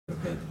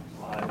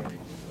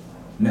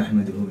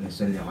نحمده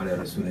ونصلي على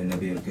رسول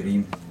النبي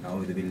الكريم.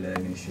 أعوذ بالله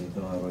من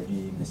الشيطان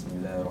الرجيم. بسم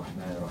الله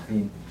الرحمن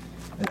الرحيم.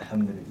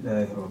 الحمد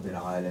لله رب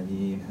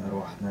العالمين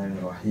الرحمن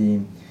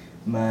الرحيم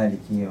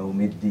مالك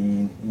يوم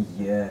الدين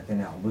إياك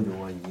نعبد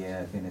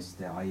وإياك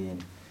نستعين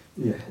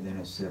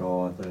اهدنا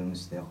الصراط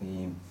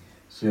المستقيم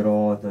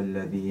صراط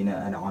الذين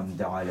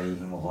أنعمت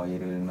عليهم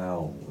غير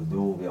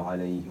المغضوب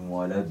عليهم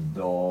ولا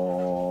الضالين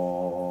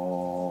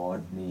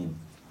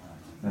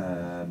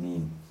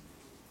آمين.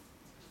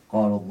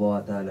 قال الله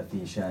تعالى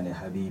في شان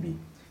حبيبي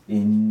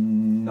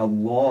إن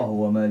الله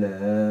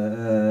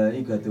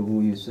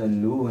وملائكته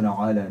يصلون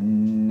على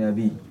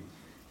النبي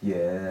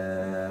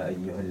يا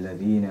أيها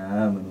الذين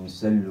آمنوا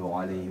صلوا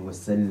عليه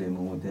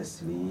وسلموا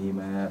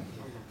تسليما.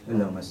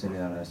 اللهم صل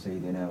على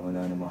سيدنا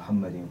مولانا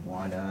محمد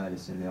وعلى آله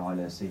صل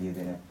على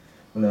سيدنا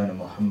مولانا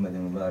محمد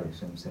وبارك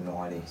وسلم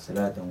عليه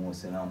صلاة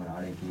وسلام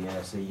عليك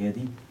يا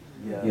سيدي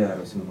يا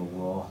رسول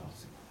الله.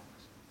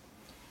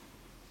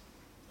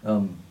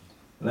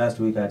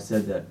 Last week I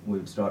said that we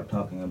would start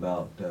talking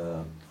about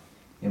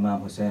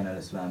Imam Hussein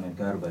al-Islam in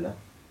Karbala.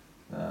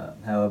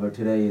 However,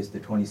 today is the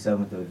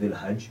 27th of Dhul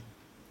Hajj.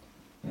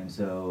 And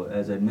so,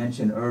 as I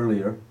mentioned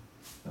earlier,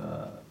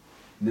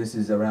 this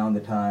is around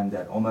the time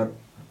that Umar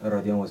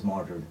was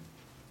martyred.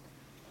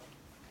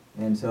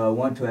 And so I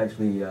want to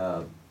actually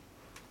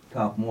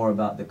talk more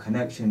about the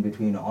connection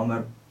between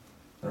Umar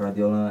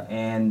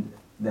and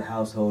the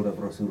household of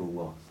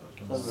Rasulullah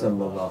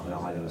sallallahu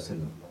alaihi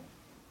wasallam.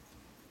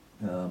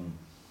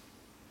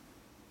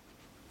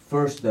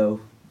 First though,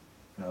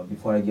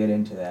 before I get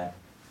into that,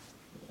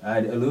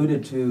 I'd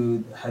alluded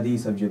to the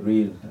hadith of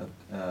Jibreel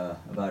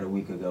about a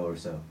week ago or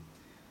so,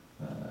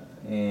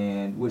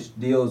 and which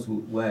deals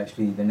with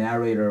actually the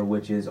narrator,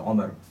 which is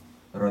Umar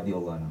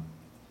radiallahu anhu.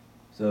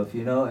 So if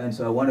you know, and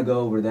so I want to go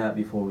over that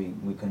before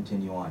we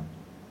continue on.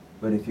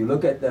 But if you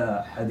look at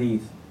the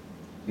hadith,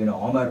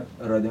 Umar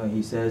radiallahu anhu,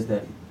 he says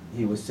that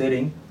he was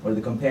sitting, or the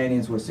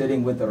companions were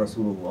sitting with the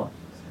Rasulullah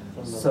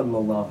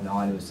sallallahu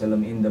alaihi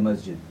wasallam in the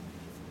masjid.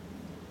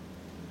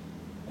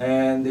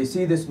 And they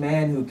see this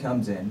man who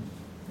comes in,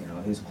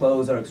 his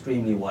clothes are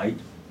extremely white,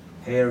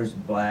 hair is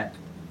black,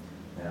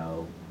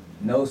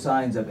 no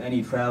signs of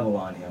any travel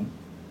on him,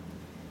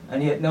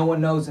 and yet no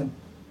one knows him.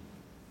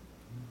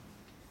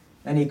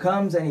 And he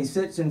comes and he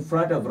sits in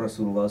front of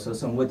Rasulullah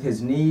sallallahu with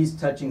his knees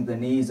touching the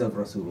knees of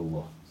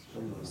Rasulullah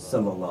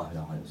sallallahu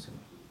alaihi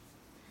wasallam.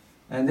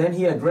 And then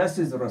he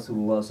addresses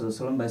Rasulullah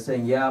sallallahu by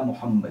saying, Ya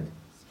Muhammad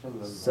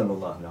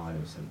sallallahu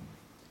alaihi wasallam.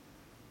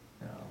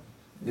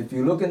 If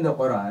you look in the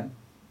Quran,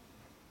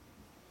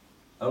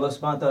 Allah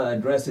subhanahu wa ta'ala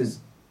addresses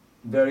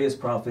various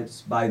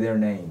prophets by their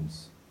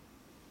names.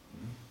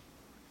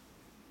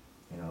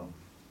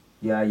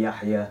 Ya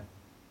Yahya,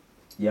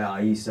 Ya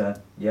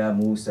Isa, Ya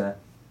Musa.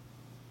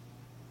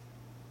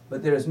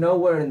 But there is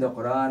nowhere in the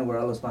Quran where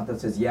Allah subhanahu wa ta'ala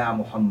says, Ya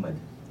Muhammad.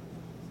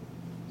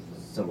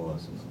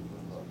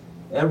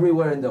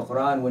 Everywhere in the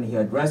Quran when he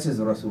addresses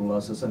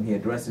Rasulullah, he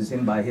addresses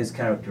him by his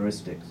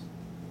characteristics.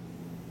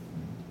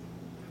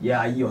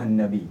 Ya Ayyuhan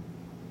Nabi,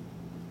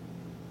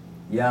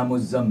 Ya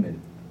Muzammil,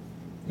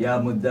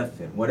 Ya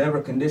Muddathir. Whatever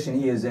condition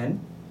he is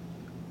in,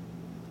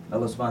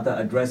 Allah subhanahu wa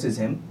ta'ala addresses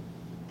him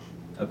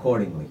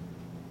accordingly.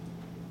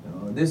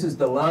 This is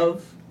the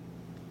love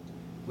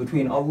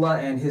between Allah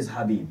and His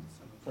Habib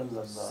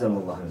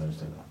sallallahu alaihi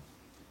wasallam.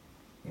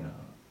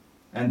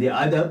 And the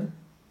adab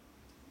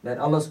that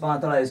Allah subhanahu wa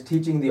ta'ala is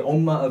teaching the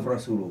ummah of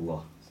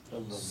Rasulullah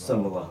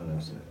sallallahu alaihi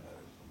wasallam.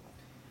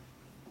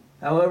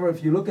 However,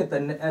 if you look at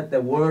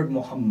the word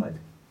Muhammad,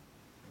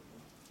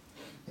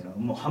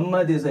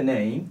 Muhammad is a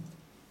name,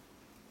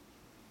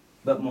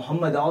 but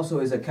Muhammad also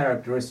is a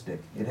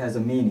characteristic. It has a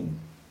meaning.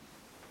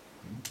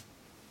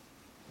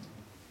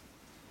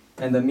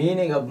 And the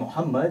meaning of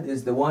Muhammad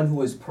is the one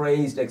who is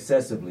praised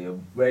excessively, or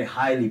very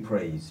highly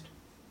praised.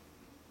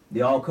 They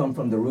all come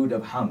from the root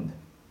of Hamd.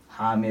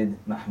 Hamid,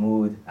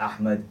 Mahmud,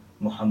 Ahmad,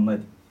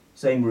 Muhammad,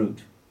 same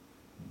root.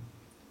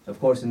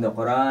 Of course, in the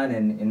Quran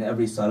and in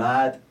every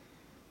salat,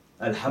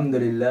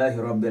 Alhamdulillahi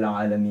Rabbil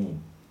Alameen.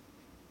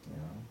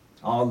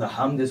 All the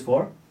hamd is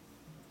for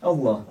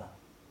Allah,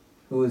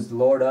 who is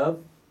Lord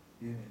of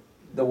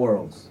the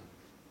worlds.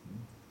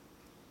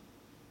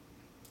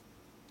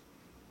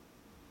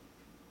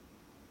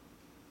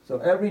 So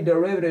every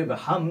derivative of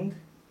hamd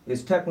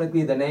is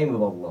technically the name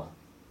of Allah.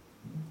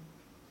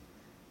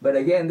 But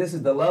again, this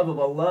is the love of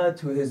Allah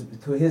to his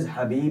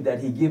Habib,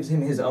 that He gives him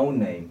His own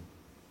name,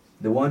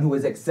 the one who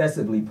is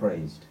excessively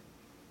praised.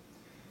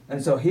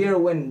 And so here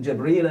when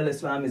Jibreel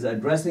al-Islam is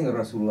addressing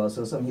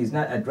Rasulullah, he's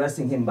not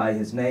addressing him by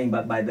his name,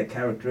 but by the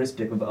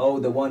characteristic of,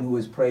 the one who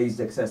is praised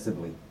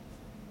excessively.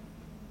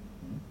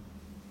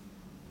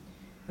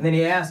 And then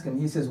he asks him,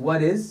 he says,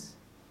 what is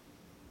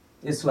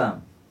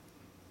Islam?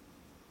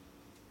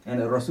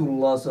 And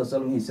Rasulullah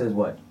he says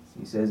what?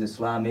 He says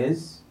Islam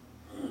is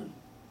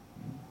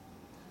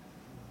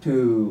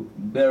to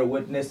bear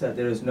witness that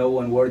there is no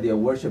one worthy of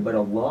worship but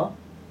Allah,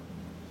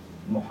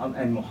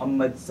 and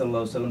Muhammad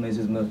sallallahu is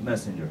his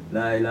messenger.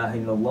 La ilaha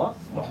illallah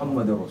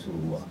Muhammadur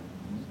Rasulullah.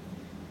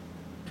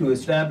 To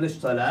establish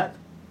salat,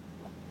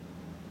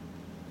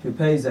 to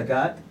pay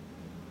zakat,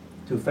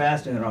 to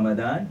fast in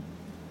Ramadan,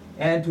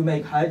 and to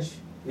make hajj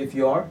if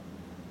you're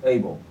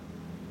able.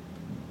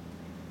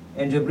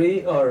 And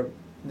Jibreel, or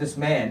this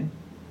man,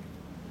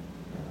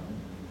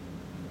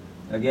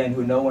 again,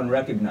 who no one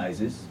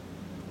recognizes,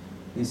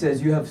 he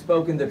says, you have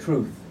spoken the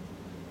truth.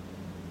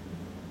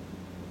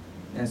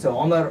 And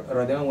so Umar,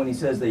 when he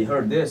says they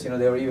heard this, they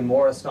were even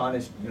more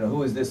astonished,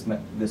 who is this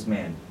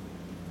man?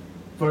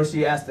 First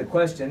he asked the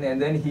question, and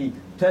then he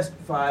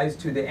testifies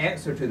to the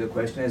answer to the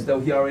question as though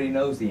he already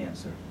knows the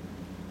answer.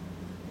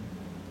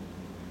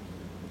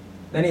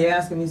 Then he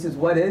asks him, he says,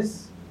 what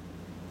is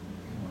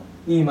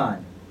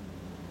Iman?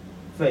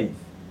 Faith.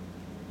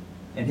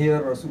 And here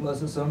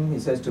Rasulullah, he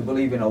says to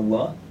believe in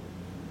Allah,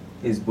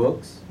 His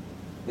books,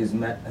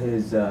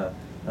 the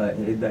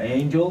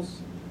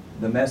angels,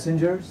 the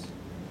messengers,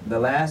 the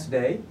last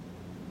day,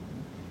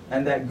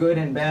 and that good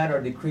and bad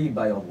are decreed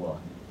by Allah,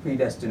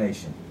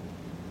 predestination.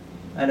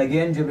 And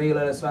again, Jibreel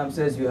alayhi salam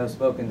says, you have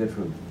spoken the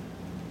truth.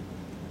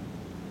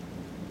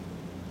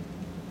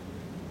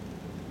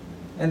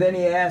 And then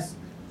he asks,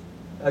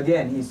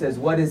 again, he says,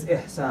 what is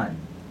ihsan?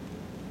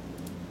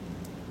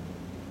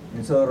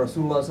 And so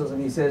Rasulullah,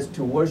 he says,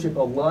 to worship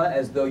Allah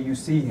as though you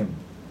see Him.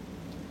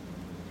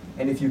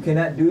 And if you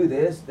cannot do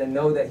this, then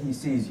know that He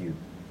sees you.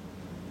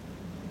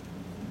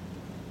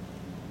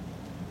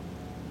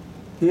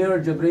 Here,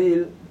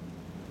 Jibreel,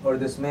 or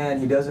this man,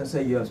 he doesn't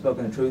say you have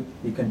spoken the truth.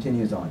 He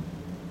continues on.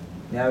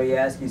 Now he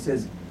asks, he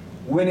says,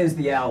 when is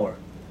the hour?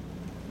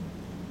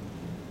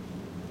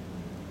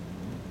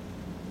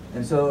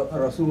 And so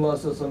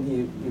Rasulullah,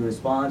 he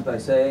responds by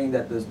saying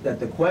that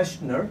the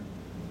questioner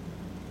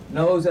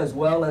knows as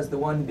well as the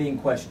one being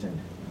questioned.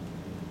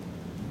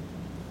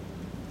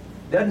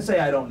 Doesn't say,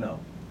 I don't know.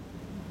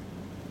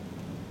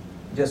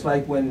 Just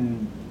like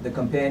when the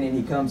companion,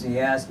 he comes and he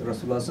asks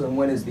Rasulullah,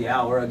 when is the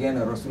hour? Again,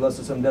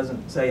 Rasulullah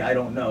doesn't say, I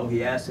don't know.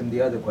 He asks him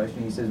the other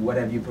question. He says, what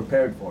have you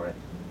prepared for it?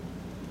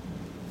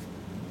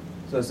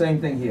 So same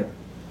thing here.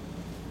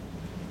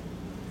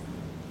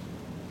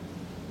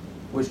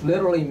 Which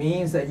literally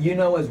means that you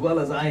know as well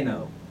as I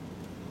know.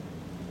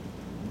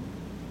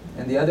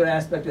 And the other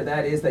aspect of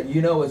that is that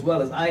you know as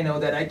well as I know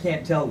that I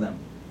can't tell them.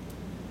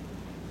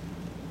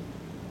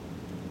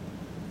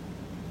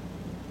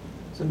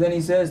 So then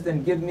he says,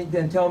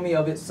 then tell me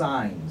of its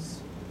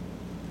signs.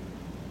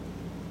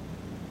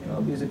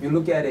 Because if you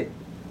look at it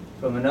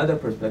from another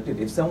perspective,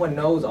 if someone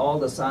knows all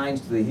the signs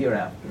to the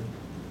hereafter,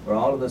 or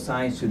all of the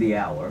signs to the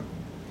hour,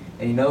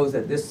 and he knows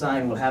that this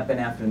sign will happen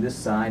after this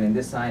sign, and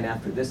this sign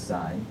after this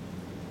sign,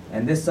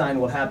 and this sign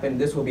will happen,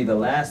 this will be the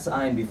last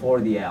sign before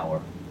the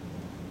hour.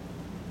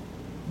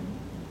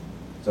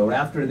 So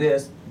after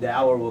this, the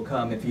hour will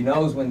come. If he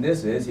knows when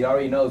this is, he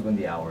already knows when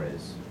the hour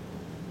is.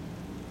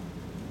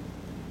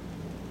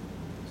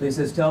 So he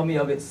says, tell me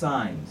of its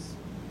signs.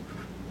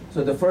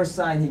 So the first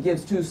sign, he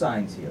gives two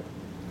signs here.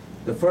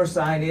 The first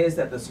sign is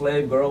that the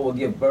slave girl will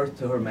give birth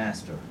to her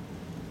master.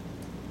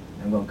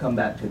 I'm going to come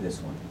back to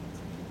this one.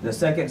 The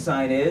second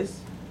sign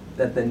is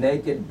that the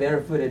naked,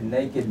 barefooted,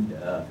 naked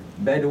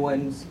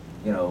Bedouins,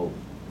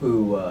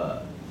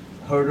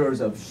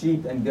 herders of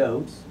sheep and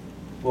goats,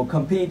 will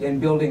compete in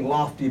building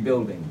lofty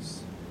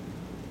buildings.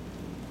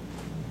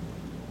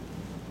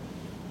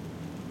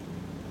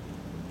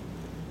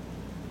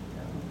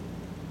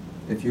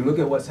 If you look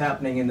at what's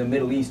happening in the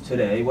Middle East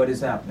today, what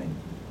is happening?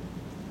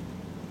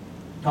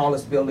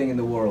 Tallest building in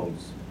the world.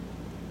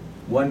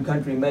 One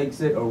country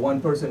makes it, or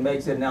one person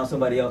makes it, now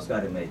somebody else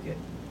got to make it.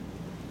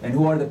 And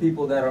who are the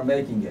people that are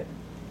making it?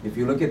 If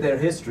you look at their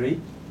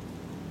history,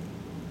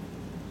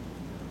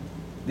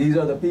 these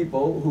are the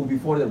people who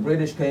before the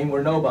British came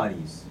were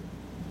nobodies.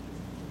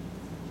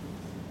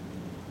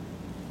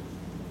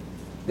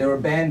 They were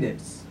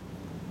bandits.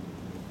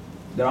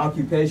 Their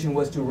occupation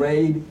was to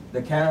raid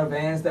the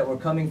caravans that were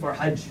coming for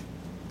Hajj.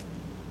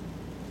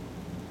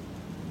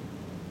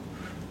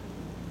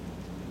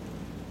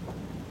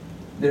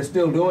 They're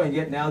still doing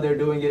it. Now they're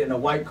doing it in a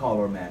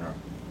white-collar manner.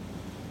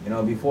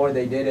 Before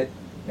they did it,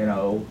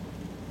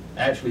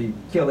 actually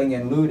killing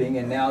and looting,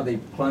 and now they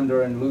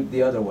plunder and loot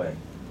the other way.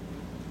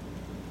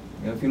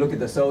 If you look at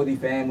the Saudi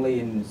family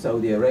in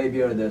Saudi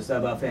Arabia, or the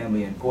Sabah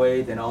family in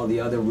Kuwait, and all the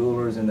other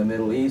rulers in the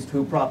Middle East,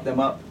 who propped them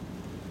up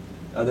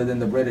other than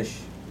the British?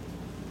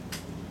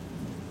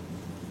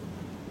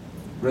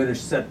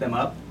 British set them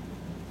up.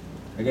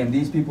 Again,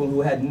 these people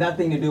who had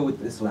nothing to do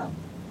with Islam.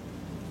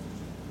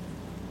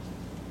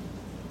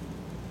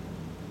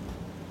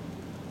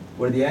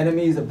 Were the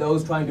enemies of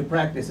those trying to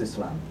practice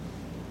Islam.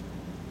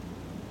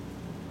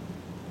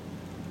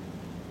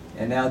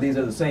 And now these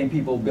are the same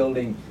people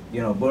building,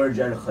 Burj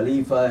Al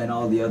Khalifa and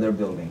all the other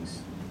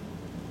buildings.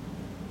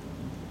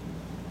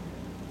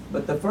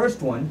 But the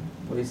first one,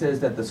 where he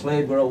says that the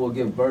slave girl will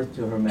give birth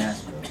to her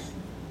master.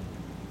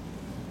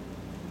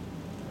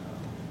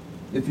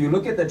 If you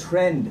look at the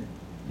trend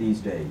these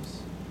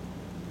days,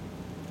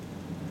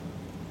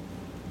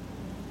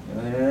 in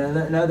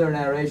another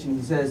narration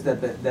he says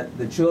that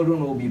the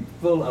children will be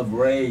full of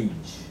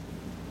rage.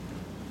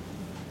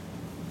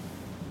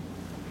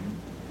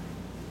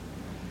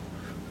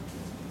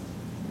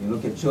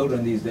 look at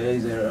children these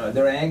days,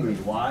 they're angry.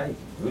 Why?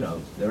 Who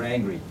knows? They're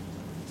angry.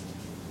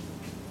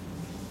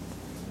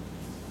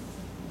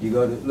 You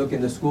go to look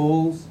in the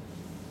schools,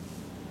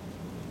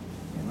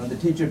 the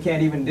teacher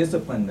can't even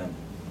discipline them.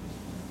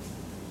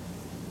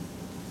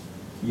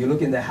 You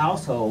look in the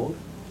household,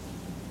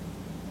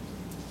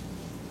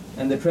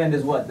 and the trend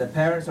is what? The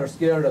parents are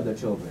scared of the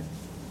children.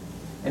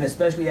 And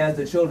especially as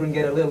the children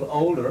get a little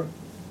older,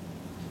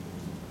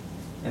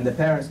 and the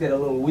parents get a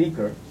little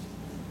weaker,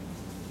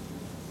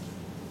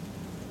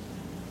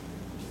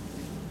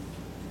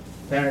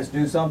 parents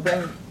do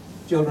something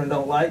children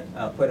don't like,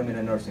 I'll put them in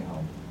a nursing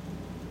home.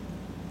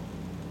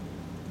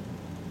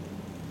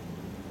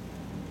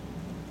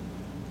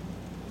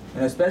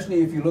 And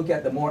especially if you look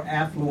at the more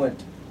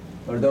affluent,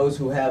 or those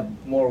who have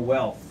more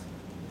wealth,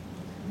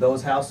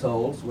 those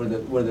households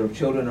where their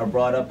children are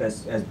brought up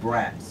as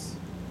brats,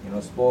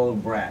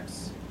 spoiled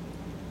brats.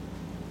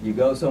 You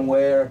go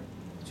somewhere,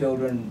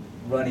 children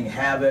running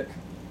havoc,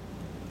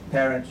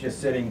 parents just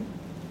sitting,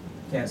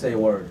 can't say a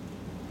word.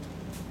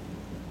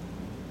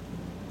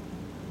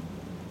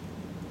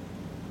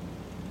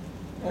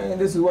 And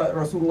this is what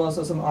Rasulullah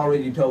SAW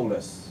already told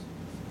us.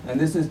 And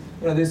this is,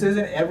 this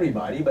isn't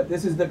everybody, but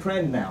this is the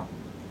trend now.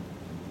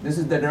 This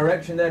is the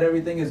direction that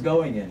everything is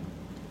going in.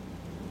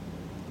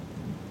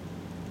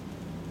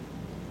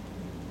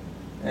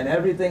 And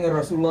everything that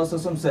Rasulullah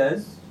SAW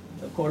says,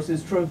 of course,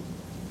 is true.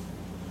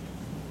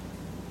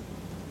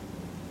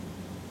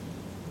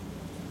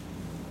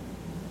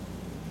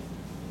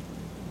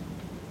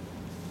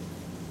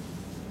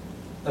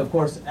 Of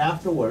course,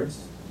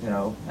 afterwards,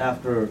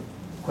 after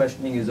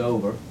questioning is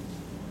over,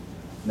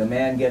 the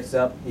man gets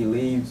up, he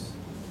leaves.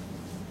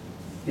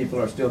 People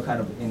are still kind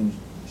of in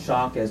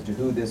shock as to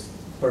who this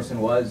person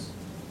was.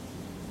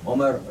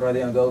 Umar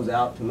radiallahu anh goes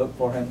out to look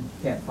for him,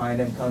 can't find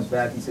him, comes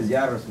back, he says,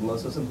 Ya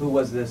Rasulullah, who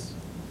was this?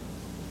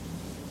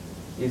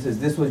 He says,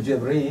 this was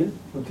Jibreel,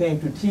 who came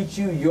to teach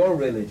you your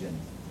religion.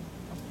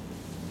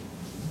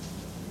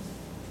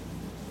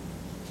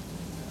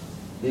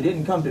 He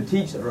didn't come to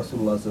teach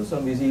Rasulullah,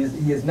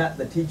 he is not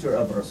the teacher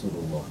of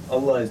Rasulullah.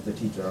 Allah is the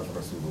teacher of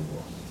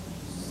Rasulullah.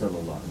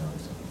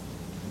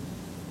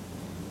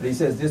 But he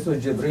says, this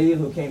was Jibreel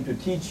who came to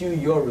teach you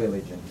your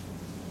religion.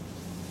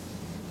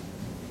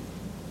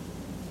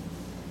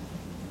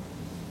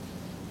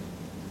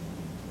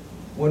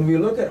 When we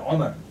look at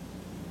Umar,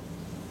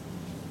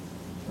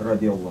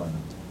 radiallahu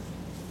anhu,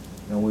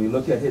 and we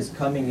look at his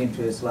coming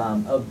into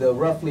Islam, of the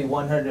roughly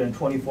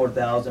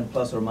 124,000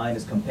 plus or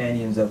minus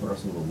companions of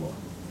Rasulullah,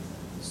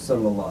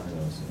 sallallahu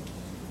alaihi wasallam,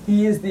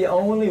 he is the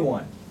only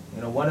one.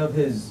 One of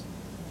his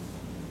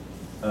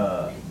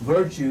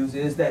virtues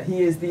is that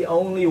he is the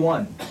only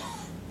one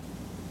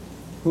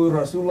who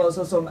Rasulullah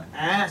sallallahu alaihi wasallam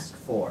asked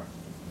for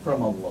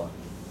from Allah,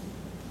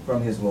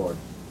 from his Lord.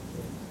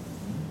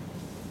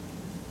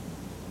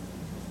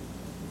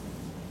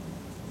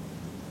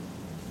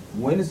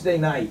 Wednesday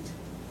night,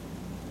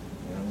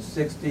 the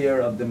 6th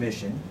year of the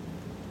mission,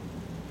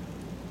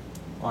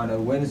 on a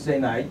Wednesday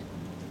night,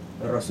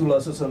 Rasulullah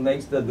sallallahu alaihi wasallam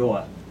makes the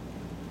dua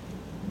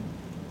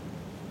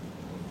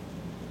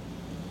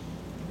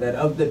that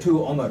of the two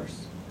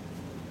Umars,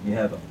 you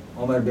have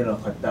Umar bin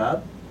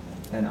al-Khattab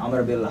and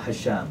Amr bin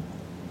al-Hasham,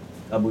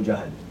 Abu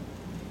Jahl.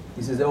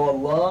 He says, Oh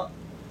Allah,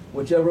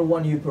 whichever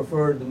one you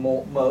prefer the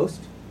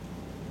most,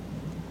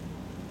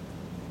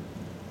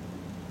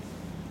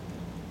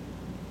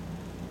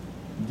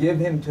 give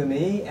him to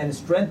me and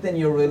strengthen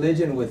your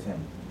religion with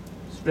him.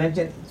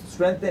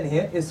 Strengthen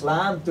him,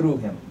 Islam through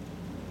him.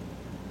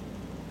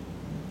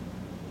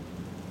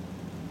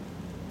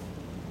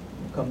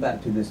 We'll come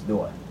back to this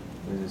dua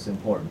because it's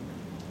important.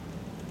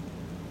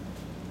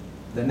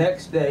 The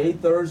next day,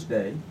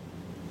 Thursday,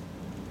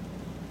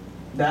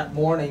 that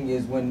morning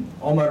is when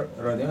Umar,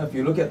 if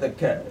you look at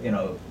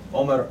the,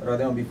 Umar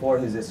before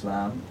his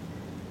Islam,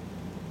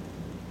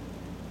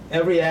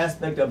 every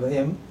aspect of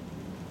him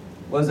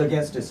was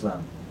against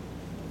Islam.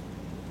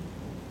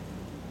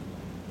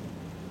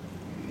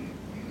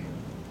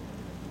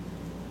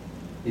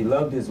 He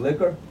loved his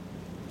liquor,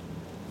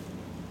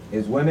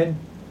 his women,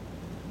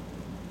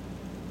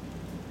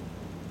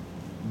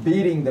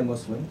 beating the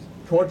Muslims,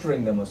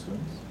 torturing the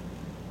Muslims,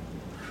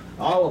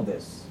 all of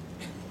this.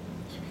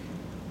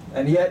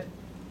 And yet,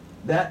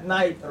 that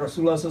night,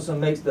 Rasulullah sallallahu alaihi wasallam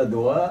makes the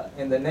dua,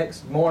 and the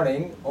next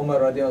morning, Umar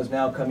radiallahu anh is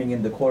now coming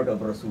in the court of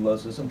Rasulullah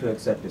sallallahu alaihi wasallam to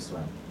accept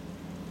Islam.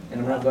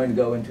 And I'm not going to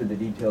go into the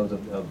details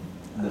of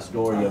the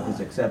story of his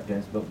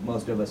acceptance, but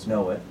most of us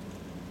know it.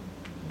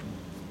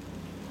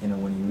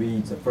 When you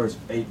read the first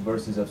 8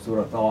 verses of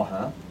Surah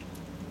Taha.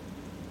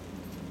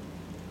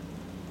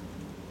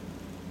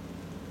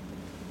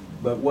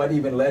 But what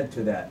even led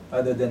to that,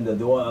 other than the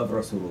dua of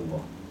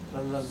Rasulullah?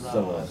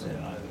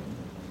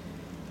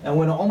 And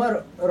when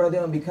Umar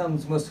radiallahu anh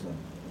becomes Muslim,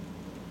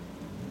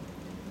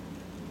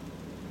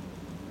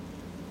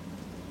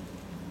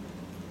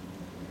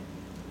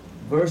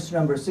 verse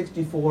number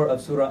 64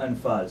 of Surah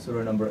Anfal,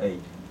 Surah number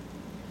 8.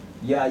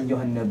 Ya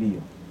ayyuhan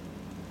nabiyyu,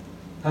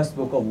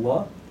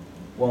 hasbukallah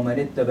wa man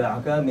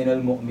ittaba'aka minal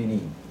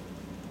mu'mineen.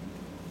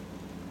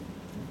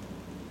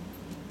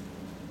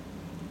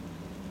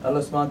 Allah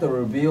subhanahu wa ta'ala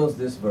reveals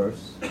this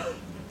verse.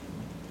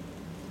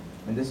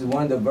 And this is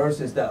one of the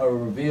verses that are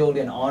revealed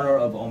in honor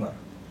of Umar.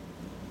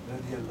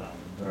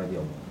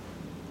 Radiallahu.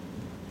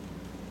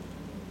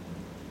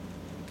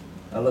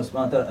 Allah subhanahu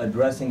wa ta'ala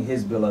addressing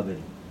his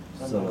beloved.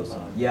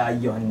 Ya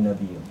ayyuhan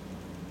Nabi.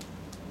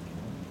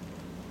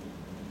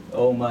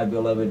 O my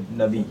beloved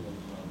Nabi.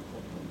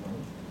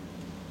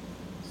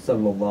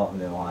 Sallallahu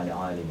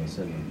alayhi wa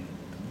sallam.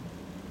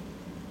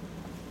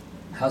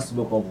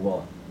 Hasbuk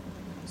Allah.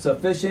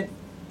 Sufficient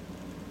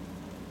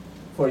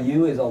for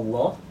you is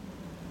Allah.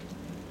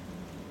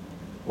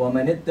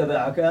 وَمَنِ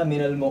اتَّبَعَكَ مِنَ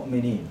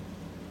الْمُؤْمِنِينَ.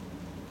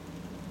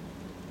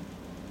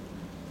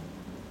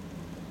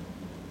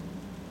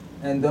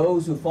 And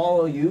those who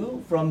follow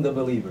you from the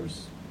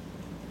believers.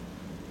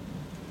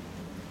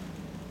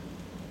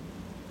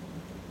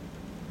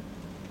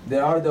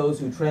 There are those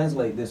who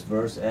translate this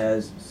verse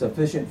as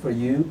sufficient for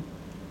you,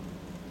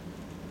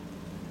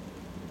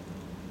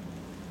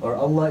 or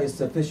Allah is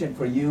sufficient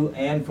for you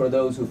and for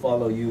those who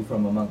follow you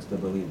from amongst the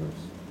believers.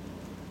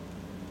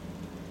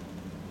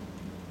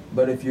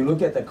 But if you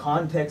look at the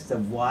context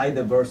of why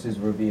the verse is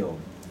revealed,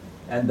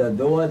 and the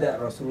dua that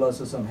Rasulullah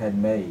sallallahu alaihi wasallam had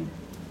made,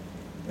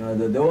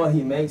 the dua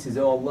he makes is,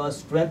 "Oh Allah,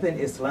 strengthen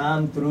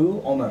Islam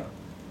through Umar."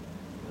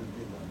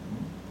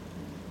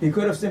 He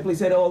could have simply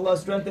said, "Oh Allah,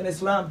 strengthen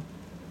Islam."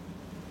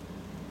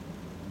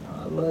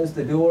 Allah is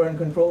the doer and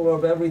controller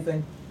of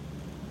everything.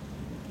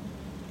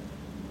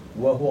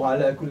 وَهُوَ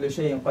عَلَى كُلِّ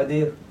شَيْءٍ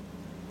قَدِيرٌ.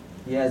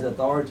 He has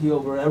authority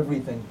over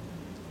everything.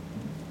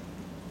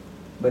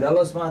 But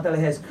Allah subhanahu wa ta'ala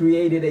has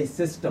created a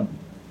system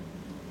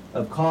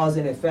of cause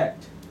and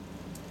effect.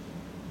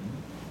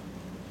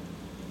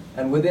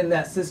 And within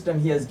that system,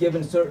 He has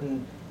given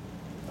certain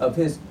of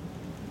His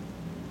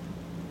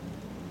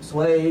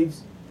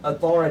slaves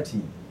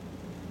authority.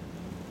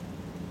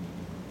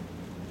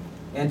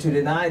 And to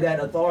deny that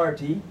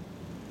authority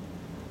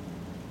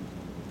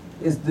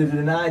is to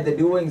deny the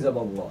doings of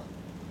Allah.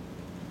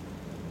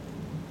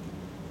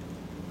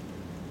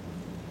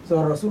 So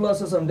Rasulullah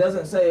sallallahu alaihi wasallam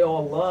doesn't say, "Oh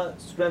Allah,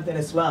 strengthen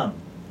Islam."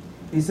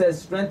 He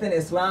says, "Strengthen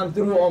Islam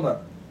through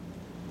Umar."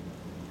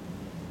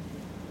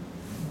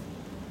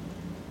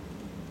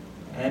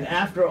 And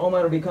after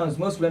Umar becomes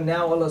Muslim,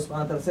 now Allah subhanahu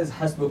wa ta'ala says,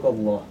 "Hasbuk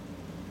Allah."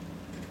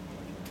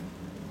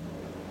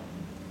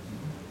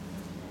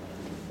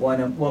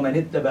 وَمَنِ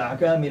اتَّبَعَكَ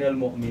مِنَ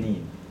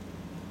الْمُؤْمِنِينَ.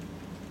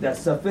 That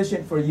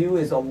sufficient for you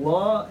is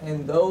Allah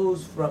and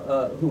those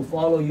who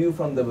follow you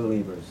from the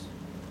believers.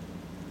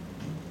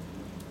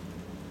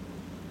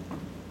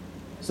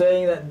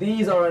 Saying that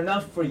these are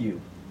enough for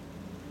you.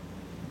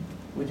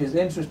 Which is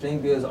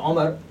interesting because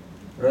Umar,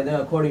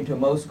 according to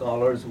most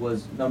scholars,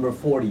 was number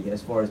 40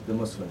 as far as the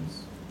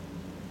Muslims.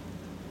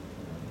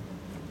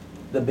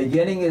 The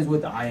beginning is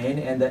with Ayn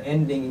and the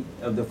ending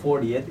of the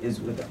 40th is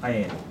with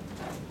Ayn.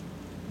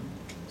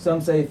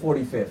 Some say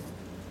 45th.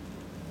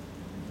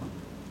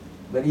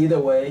 But either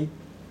way,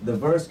 the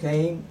verse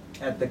came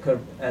at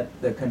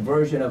the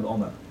conversion of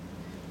Umar.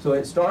 So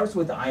it starts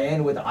with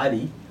Ayn with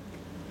Ali.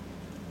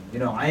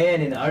 Ayn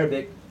in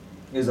Arabic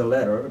is a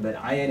letter, but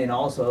Ayn in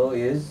also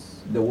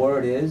is, the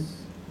word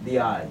is the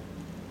eye.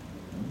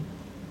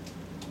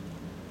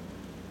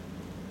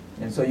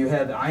 And so you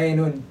have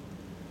Aynun,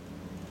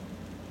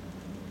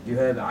 you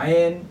have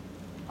Ayn,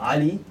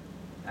 Ali,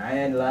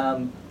 Ayn,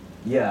 Lam,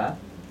 Ya.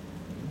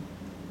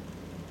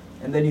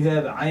 And then you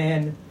have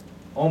Ayn,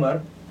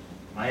 Umar,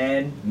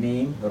 Ayn,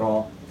 Mim,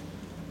 Ra.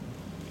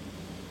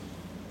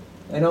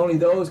 And only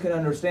those can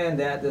understand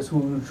that, those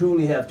who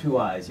truly have two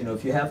eyes.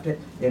 If you have to,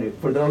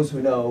 for those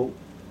who know,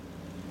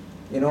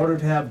 in order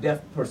to have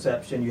depth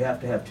perception, you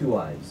have to have two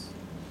eyes.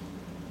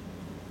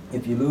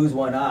 If you lose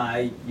one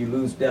eye, you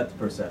lose depth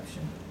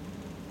perception.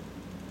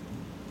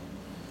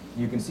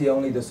 You can see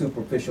only the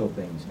superficial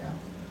things now.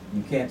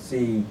 You can't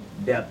see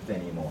depth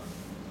anymore.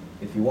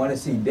 If you want to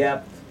see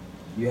depth,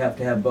 you have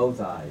to have both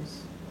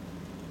eyes.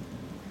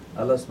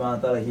 Allah subhanahu wa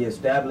ta'ala, He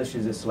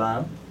establishes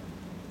Islam,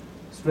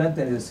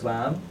 strengthens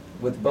Islam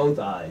with both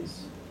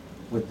eyes,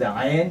 with the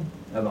Ayn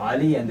of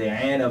Ali and the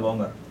Ayn of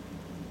Umar.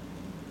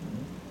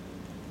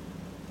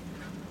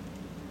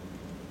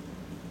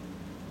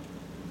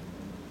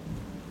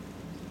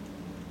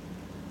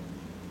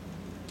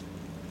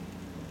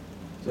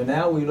 So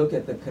now we look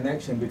at the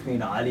connection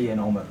between Ali and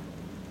Umar.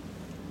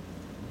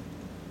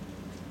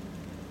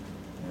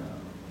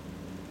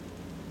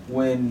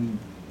 When,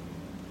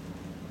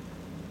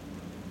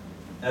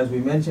 as we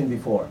mentioned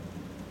before,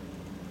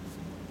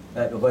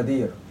 at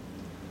Ghadir,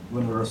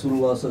 when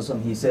Rasulullah sallallahu alaihi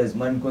wasallam, he says,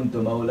 "Man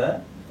kuntu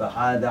mawla,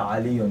 fahada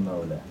Aliyun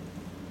mawla."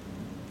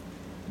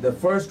 The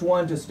first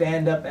one to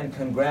stand up and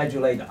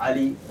congratulate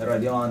Ali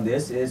radiallahu on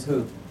this is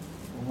who?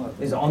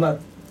 Is Umar.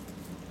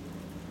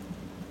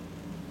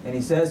 And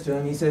he says to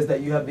him, he says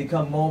that you have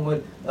become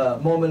Mawmul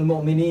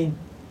Mu'mineen.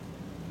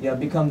 You have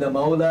become the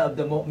Mawla of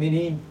the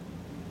Mu'mineen,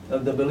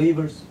 of the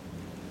believers.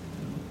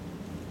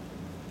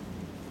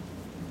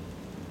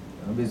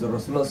 Because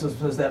Rasulullah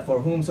says that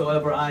for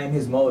whomsoever I am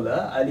his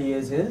Mawla, Ali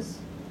is his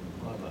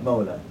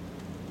Mawla.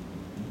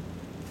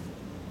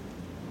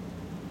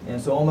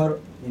 And so Umar,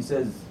 he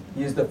says,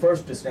 he is the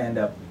first to stand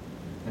up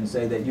and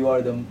say that you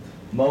are the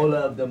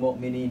Mawla of the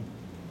Mu'mineen.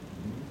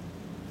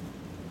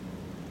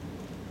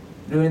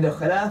 During the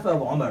Khilafah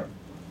of Umar,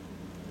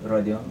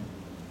 radiallahu,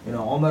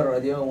 Umar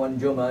radiallahu, one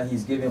Jummah,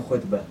 he's giving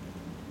khutbah.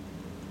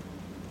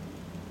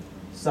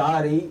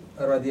 Sari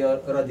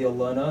radiallahu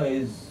anhu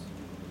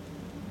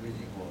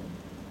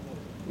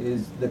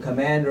is the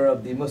commander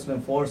of the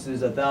Muslim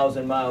forces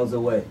 1,000 miles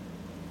away,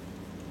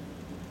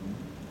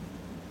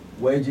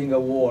 waging a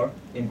war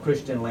in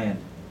Christian land.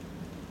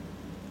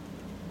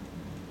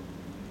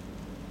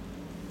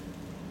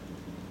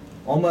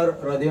 Umar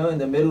radiallahu in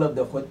the middle of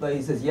the khutbah,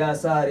 he says, Ya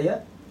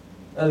Sariya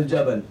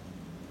al-Jabal,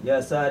 Ya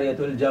Sariyat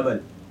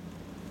al-Jabal.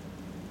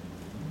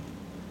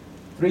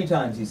 3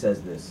 times he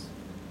says this.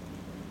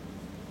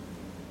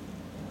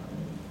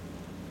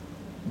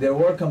 There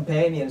were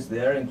companions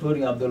there,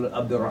 including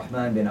Abdul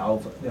Rahman bin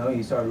Auf.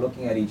 He started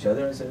looking at each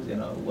other and says,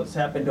 what's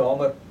happened to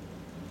Umar?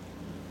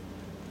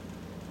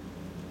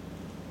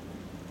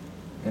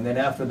 And then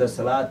after the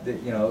salat,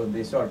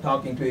 they start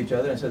talking to each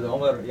other and says,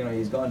 Umar,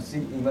 he's gone. He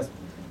must,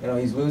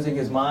 he's losing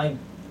his mind.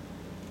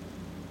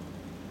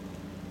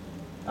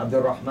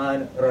 Abdul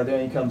Rahman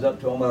radiyallahu, he comes up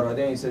to Umar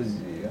radiyallahu, he says,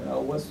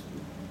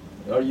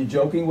 are you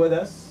joking with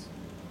us?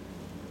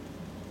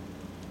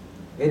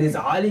 It is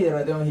Ali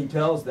radiyallahu, he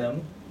tells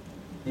them.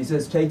 He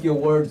says, take your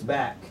words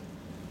back.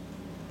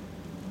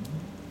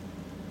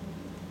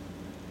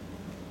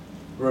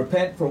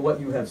 Repent for what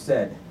you have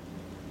said.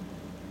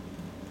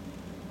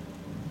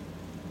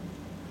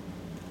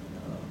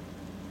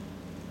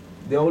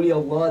 The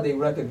awliya, they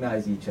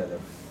recognize each other.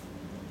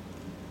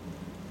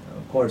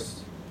 Of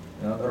course,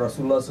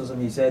 Rasulullah sallallahu alaihi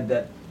wasallam, he said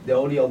that the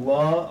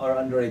awliya are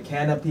under a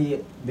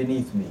canopy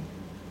beneath me.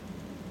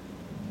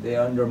 They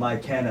are under my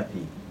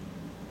canopy.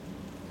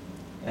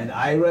 And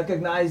I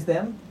recognize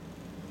them,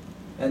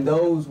 and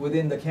those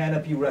within the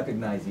canopy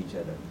recognize each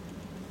other.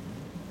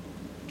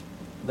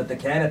 But the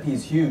canopy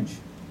is huge.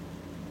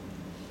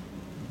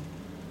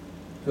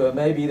 So it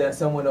may be that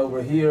someone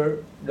over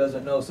here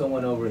doesn't know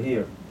someone over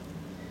here,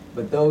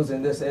 but those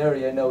in this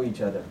area know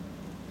each other.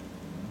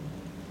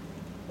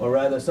 Or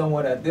rather,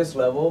 someone at this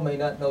level may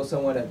not know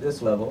someone at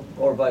this level,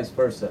 or vice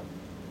versa.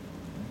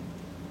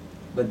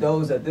 But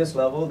those at this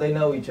level, they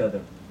know each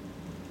other.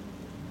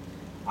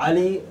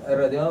 Ali,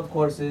 of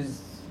course,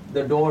 is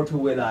the door to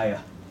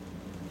wilayah.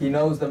 He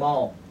knows them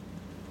all.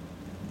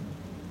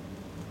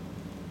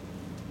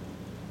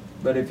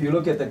 But if you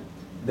look at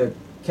the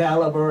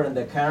caliber and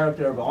the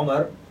character of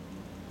Umar,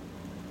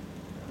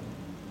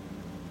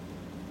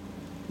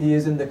 he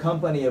is in the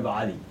company of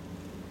Ali.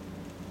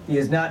 He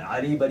is not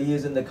Ali, but he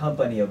is in the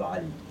company of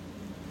Ali.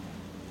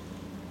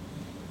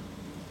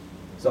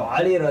 So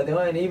Ali,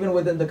 and even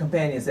within the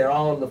companions, they're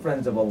all the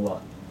friends of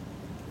Allah.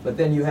 But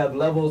then you have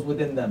levels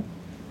within them.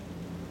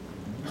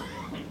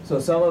 So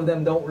some of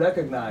them don't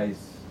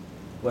recognize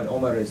what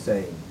Umar is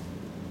saying.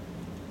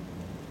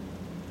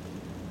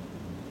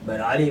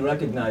 But Ali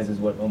recognizes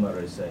what Umar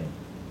is saying.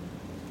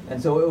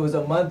 And so it was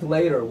a month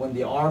later when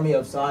the army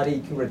of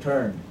Sa'di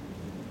returned.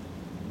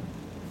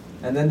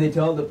 And then they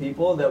told the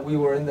people that we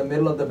were in the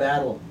middle of the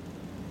battle.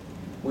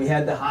 We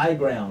had the high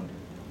ground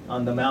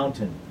on the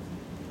mountain.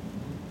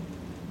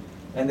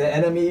 And the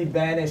enemy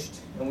vanished,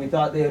 and we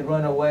thought they had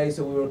run away,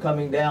 so we were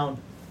coming down.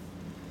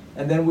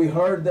 And then we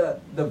heard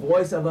the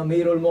voice of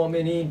Amirul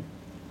Mu'mineen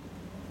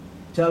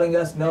telling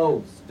us,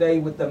 no, stay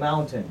with the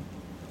mountain.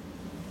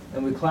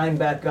 And we climbed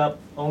back up,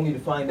 only to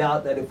find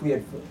out that if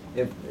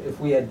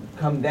we had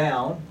come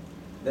down,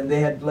 then they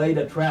had laid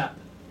a trap.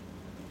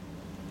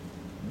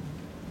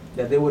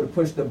 That they would have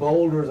pushed the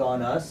boulders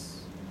on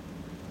us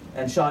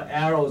and shot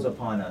arrows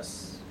upon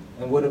us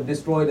and would have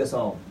destroyed us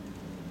all.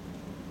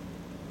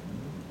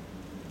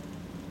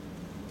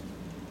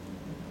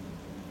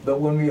 But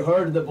when we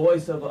heard the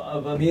voice of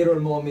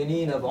Amirul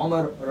Mu'mineen, of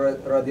Umar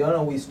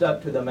radiallahu, we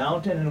stuck to the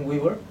mountain and we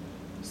were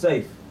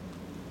safe.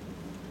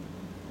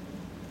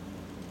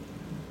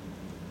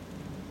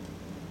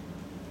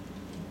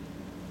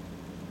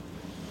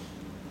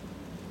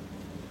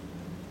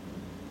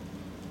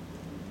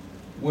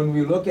 When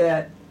we look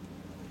at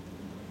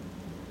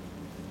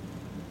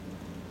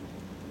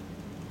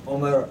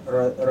Umar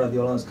radiallahu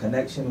anhu's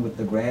connection with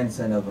the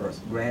grandsons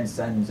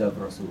of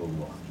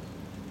Rasulullah,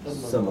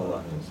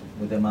 sallallahu alaihi wasallam,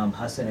 with Imam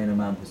Hassan and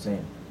Imam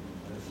Hussein,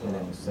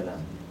 alayhi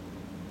salam.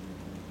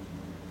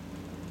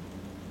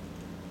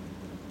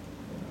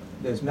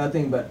 There's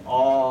nothing but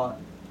awe,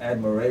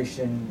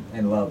 admiration,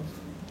 and love.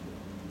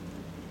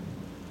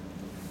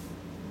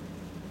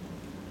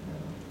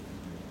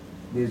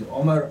 Because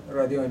Umar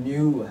radiallahu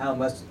knew how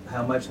much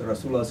Rasulullah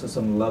sallallahu alaihi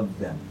wasallam loved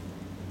them.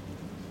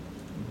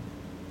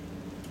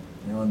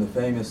 In the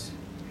famous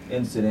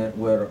incident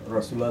where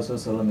Rasulullah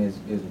sallallahu alaihi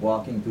wasallam is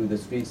walking through the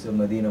streets of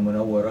Medina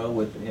Munawwara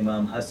with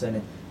Imam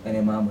Hassan and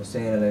Imam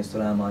Hussein alayhi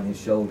salam on his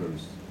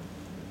shoulders.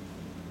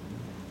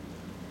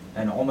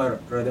 And Umar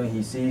radiallahu,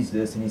 he sees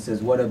this and he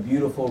says, what a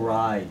beautiful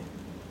ride.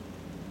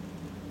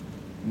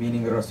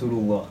 Meaning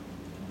Rasulullah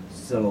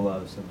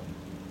sallallahu alaihi wasallam.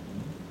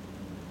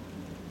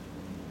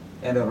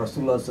 And the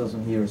Rasulullah sallallahu alaihi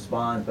wasallam, he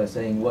responds by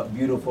saying, what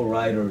beautiful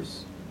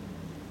riders.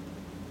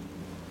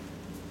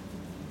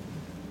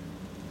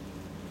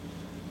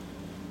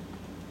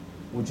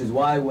 Which is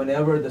why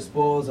whenever the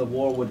spoils of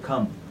war would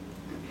come,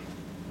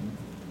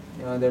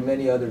 there are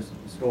many other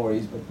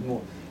stories, but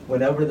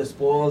whenever the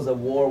spoils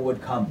of war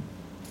would come,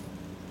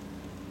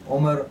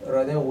 Umar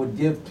would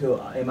give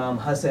to Imam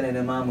Hassan and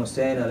Imam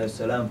Hussein alayhi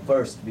salam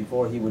first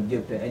before he would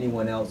give to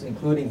anyone else,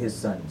 including his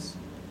sons.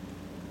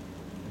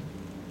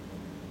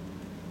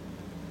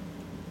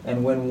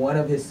 And when one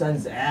of his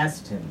sons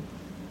asked him,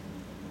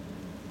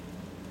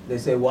 they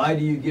say, why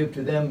do you give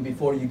to them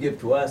before you give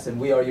to us, and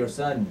we are your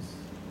sons?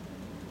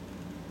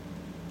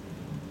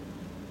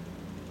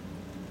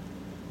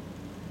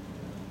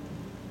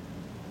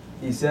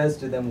 He says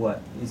to them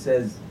what? He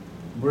says,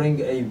 bring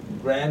a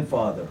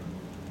grandfather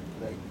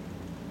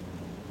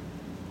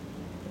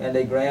and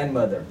a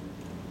grandmother,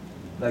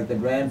 like the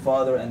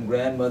grandfather and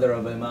grandmother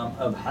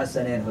of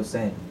Hassan and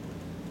Hussein,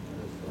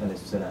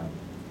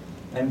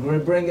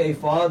 and bring a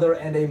father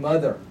and a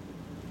mother,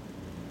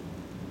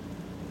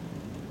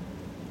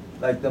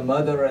 like the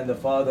mother and the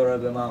father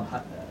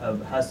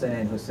of Hassan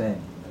and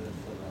Hussein,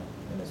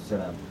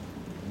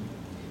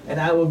 and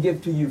I will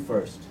give to you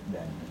first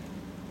then.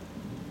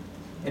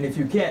 And if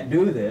you can't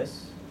do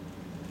this,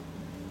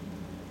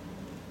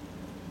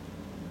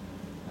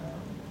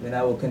 then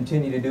I will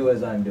continue to do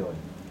as I'm doing.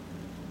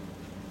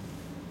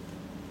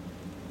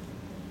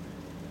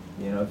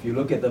 If you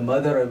look at the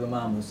mother of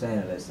Imam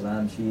Hussein alayhi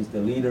salam, she is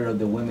the leader of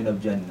the women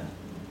of Jannah.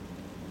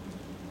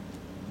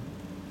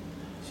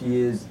 She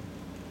is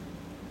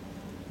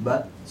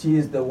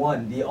the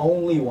one, the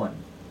only one,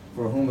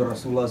 for whom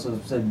Rasulullah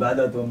said,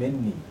 Badatu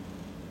minni,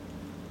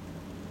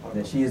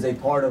 that she is a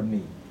part of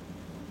me.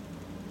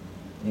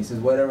 And he says,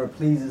 whatever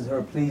pleases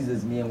her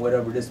pleases me, and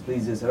whatever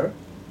displeases her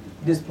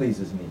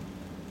displeases me.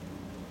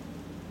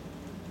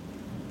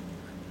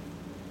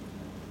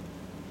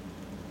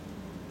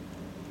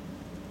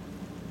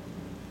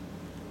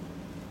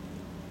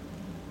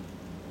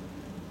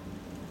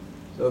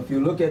 So if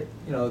you look at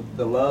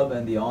the love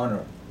and the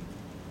honor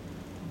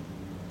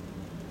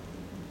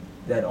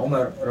that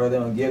Umar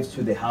gives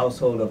to the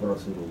household of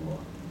Rasulullah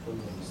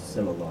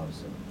sallallahu alaihi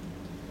wasallam.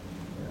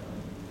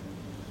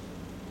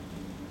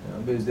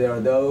 Because there are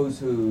those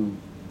who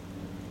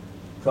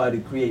try to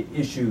create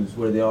issues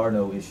where there are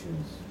no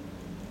issues.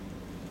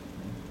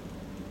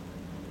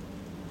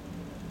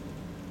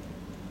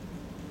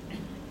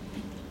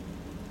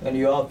 And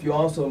if you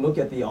also look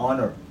at the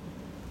honor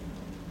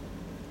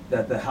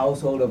that the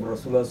household of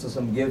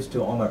Rasulullah gives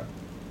to Umar.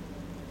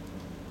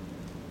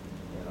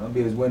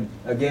 Because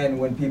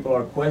when people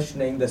are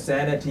questioning the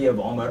sanity of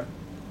Umar,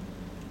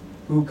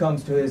 who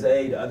comes to his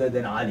aid other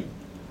than Ali?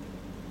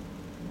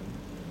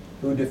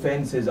 Who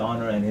defends his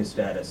honor and his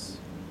status?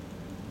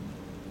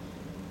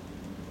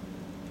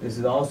 This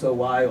is also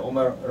why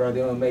Umar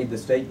made the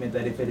statement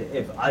that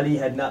if Ali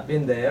had not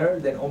been there,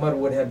 then Umar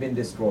would have been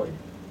destroyed.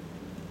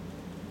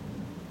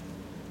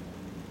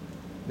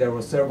 There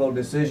were several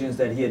decisions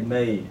that he had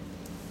made,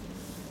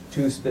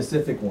 two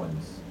specific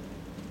ones,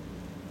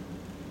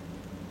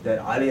 that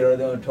Ali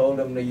told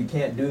him, no, you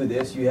can't do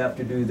this, you have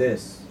to do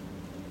this.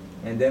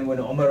 And then when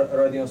Umar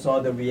saw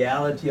the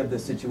reality of the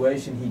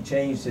situation, he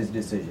changed his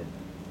decision.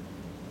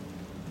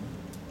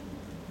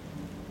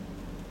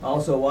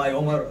 Also why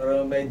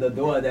Umar made the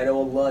dua that,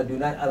 oh Allah, do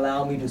not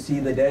allow me to see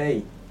the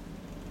day,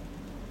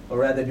 or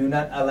rather do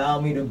not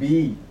allow me to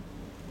be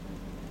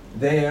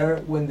there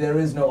when there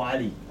is no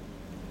Ali.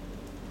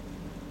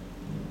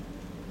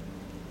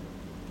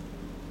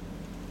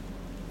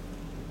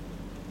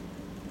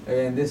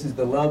 And this is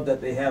the love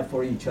that they have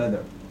for each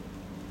other.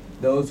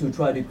 Those who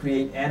try to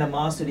create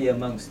animosity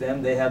amongst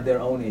them, they have their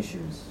own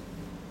issues.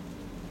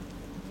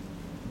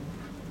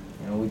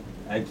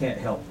 I can't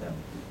help them.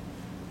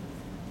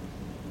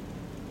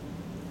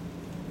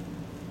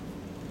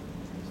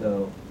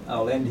 So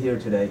I'll end here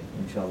today,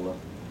 inshallah.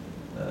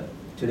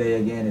 Today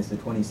again is the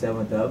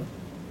 27th of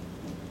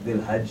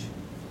Dhul Hajj.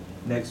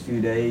 Next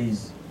few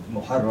days,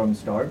 Muharram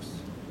starts.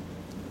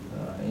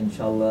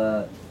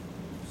 Inshallah,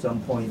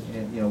 some point,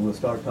 we'll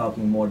start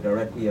talking more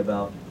directly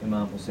about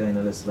Imam Hussein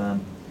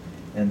al-Islam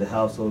and the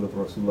household of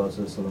Rasulullah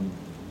sallallahu alaihi wasallam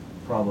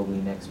probably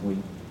next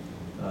week.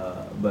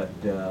 But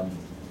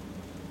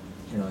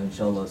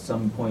inshallah,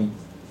 some point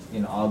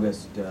in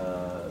August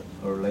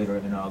or later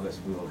in August,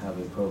 we will have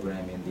a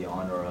program in the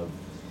honor of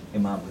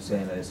Imam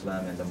Hussein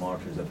al-Islam and the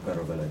martyrs of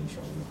Karbala,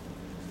 inshallah.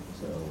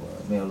 So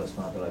may Allah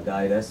subhanahu wa ta'ala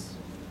guide us,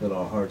 fill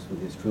our hearts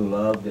with His true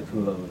love, the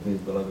true love of His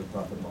beloved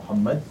Prophet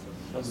Muhammad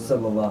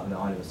sallallahu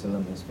alaihi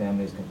wasallam, his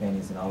family, his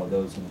companions, and all of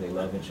those whom they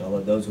love,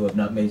 inshallah. Those who have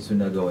not made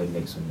sunnah, go and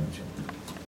make sunnah, inshallah.